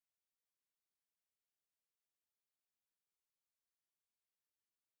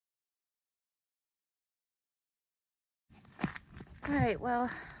Alright, well,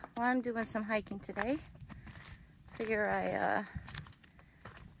 while I'm doing some hiking today, figure I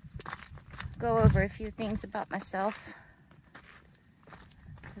go over a few things about myself,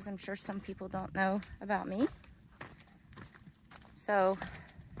 because I'm sure some people don't know about me. So,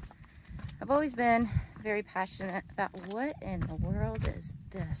 I've always been very passionate about what in the world is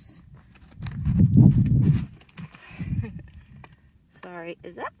this? Sorry,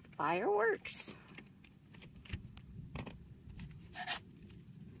 is that fireworks?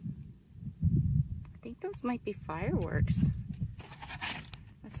 I think those might be fireworks.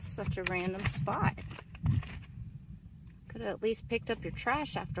 That's such a random spot. Could have at least picked up your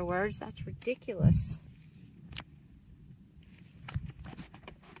trash afterwards. That's ridiculous.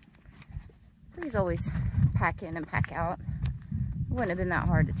 Please always pack in and pack out. It wouldn't have been that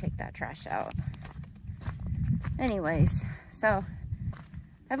hard to take that trash out. Anyways, so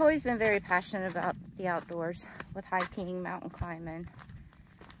I've always been very passionate about the outdoors with hiking, mountain climbing,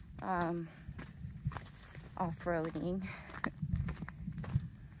 off-roading.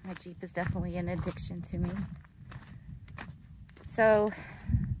 My Jeep is definitely an addiction to me. So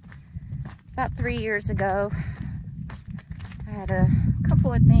about 3 years ago, I had a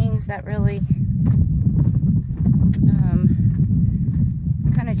couple of things that really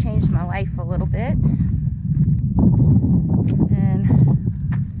kind of changed my life a little bit. And I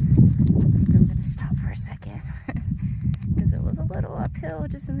think I'm gonna stop for a second because it was a little uphill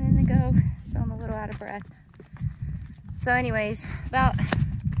just a minute ago, so I'm a little out of breath. So anyways, about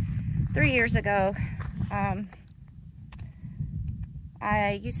 3 years ago,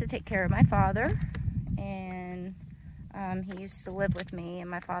 I used to take care of my father, and he used to live with me, and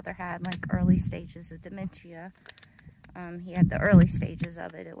my father had like early stages of dementia. He had the early stages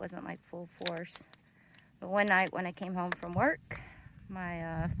of it. It wasn't like full force. But one night when I came home from work,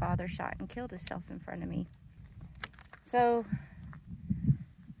 my father shot and killed himself in front of me. So,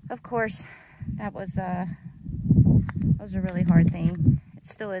 of course, that was a really hard thing. It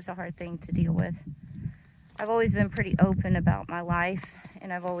still is a hard thing to deal with. I've always been pretty open about my life,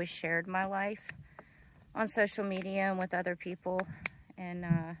 and I've always shared my life on social media and with other people. And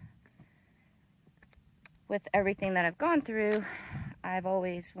with everything that I've gone through, I've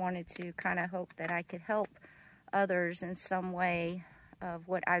always wanted to kind of hope that I could help others in some way of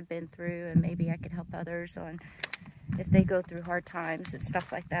what I've been through, and maybe I could help others on if they go through hard times and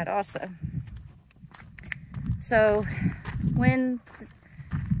stuff like that also. So when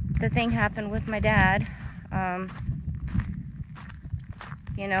the thing happened with my dad,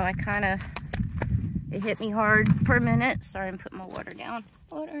 you know, it hit me hard for a minute. Sorry, I'm putting my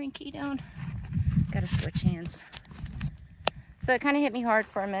watering key down. Gotta switch hands. So it kind of hit me hard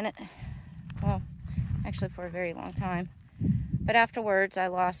for a minute. Well, actually for a very long time. But afterwards, I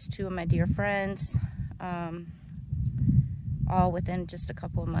lost 2 of my dear friends, all within just a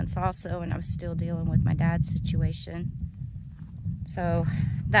couple of months also, and I was still dealing with my dad's situation. So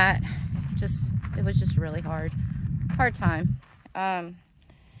it was just a really hard time.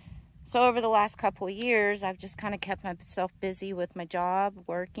 So over the last couple of years, I've just kind of kept myself busy with my job,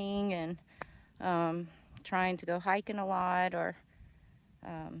 working, and trying to go hiking a lot, or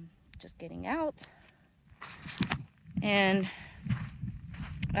just getting out. And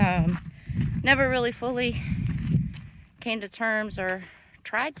never really fully came to terms or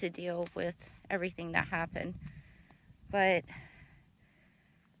tried to deal with everything that happened. But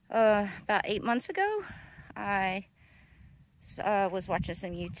about 8 months ago, I was watching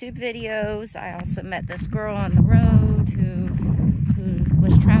some YouTube videos. I also met this girl on the road who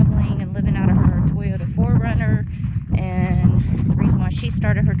was traveling and living out of her Toyota 4Runner. And the reason why she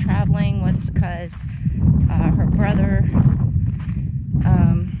started her traveling was because her brother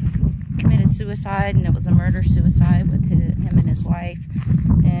committed suicide, and it was a murder-suicide with him and his wife.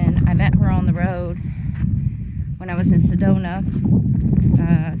 And I met her on the road when I was in Sedona,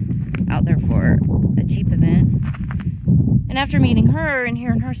 out there for a Jeep event. And after meeting her and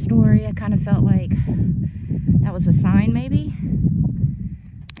hearing her story, I kind of felt like that was a sign, maybe.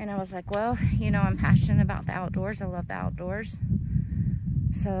 And I was like, well, you know, I'm passionate about the outdoors. I love the outdoors.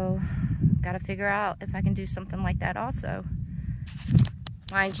 So, got to figure out if I can do something like that also.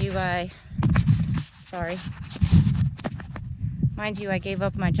 Mind you, I gave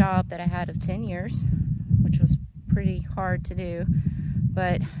up my job that I had of 10 years, which was pretty hard to do.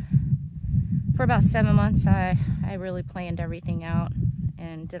 But for about 7 months, I really planned everything out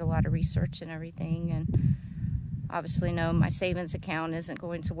and did a lot of research and everything. And obviously, no, my savings account isn't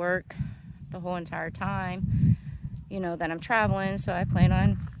going to work the whole entire time, you know, that I'm traveling. So I plan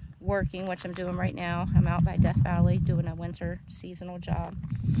on working, which I'm doing right now. I'm out by Death Valley doing a winter seasonal job.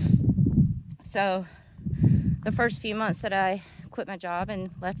 So the first few months that I quit my job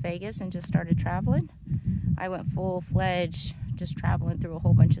and left Vegas and just started traveling. I went full-fledged, just traveling through a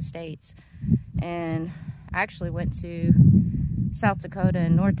whole bunch of states. And I actually went to South Dakota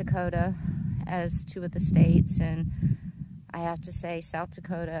and North Dakota as 2 of the states, and I have to say South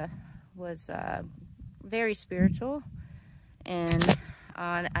Dakota was very spiritual, and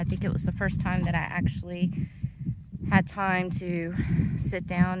I think it was the first time that I actually had time to sit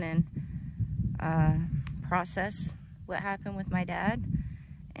down and process what happened with my dad,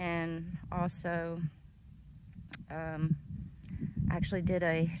 and also actually did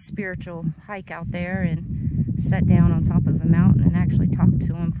a spiritual hike out there and sat down on top of a mountain and actually talked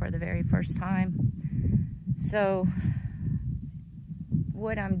to him for the very first time. So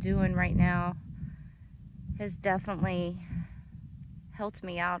what I'm doing right now has definitely helped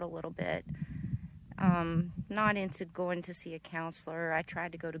me out a little bit. Not into going to see a counselor. I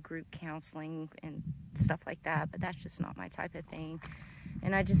tried to go to group counseling and stuff like that, but that's just not my type of thing.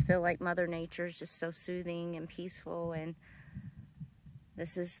 And I just feel like Mother Nature is just so soothing and peaceful, and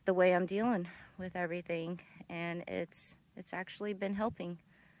this is the way I'm dealing with everything, and it's actually been helping.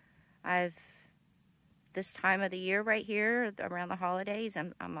 This time of the year right here around the holidays,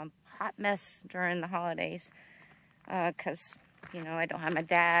 I'm a hot mess during the holidays, because you know, I don't have my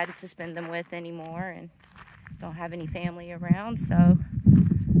dad to spend them with anymore and don't have any family around. So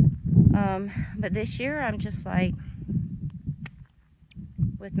but this year I'm just like,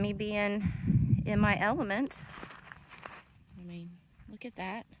 with me being in my element, I mean, look at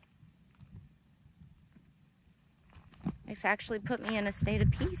that. It's actually put me in a state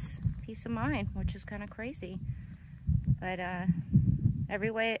of peace of mind, which is kind of crazy. But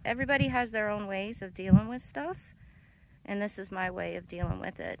everybody has their own ways of dealing with stuff, and this is my way of dealing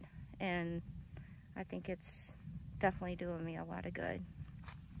with it, and I think it's definitely doing me a lot of good.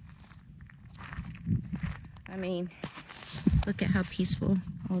 I mean, look at how peaceful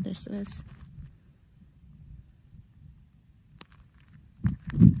all this is.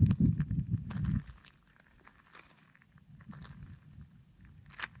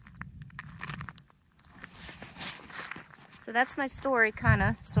 So that's my story, kind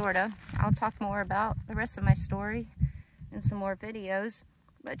of, sort of. I'll talk more about the rest of my story in some more videos.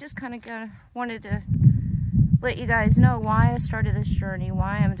 But I just kind of wanted to let you guys know why I started this journey,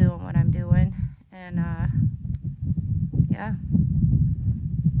 why I'm doing what I'm doing. And, yeah,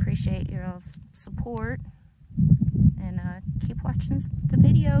 appreciate your support. And keep watching the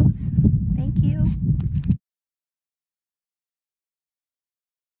videos. Thank you.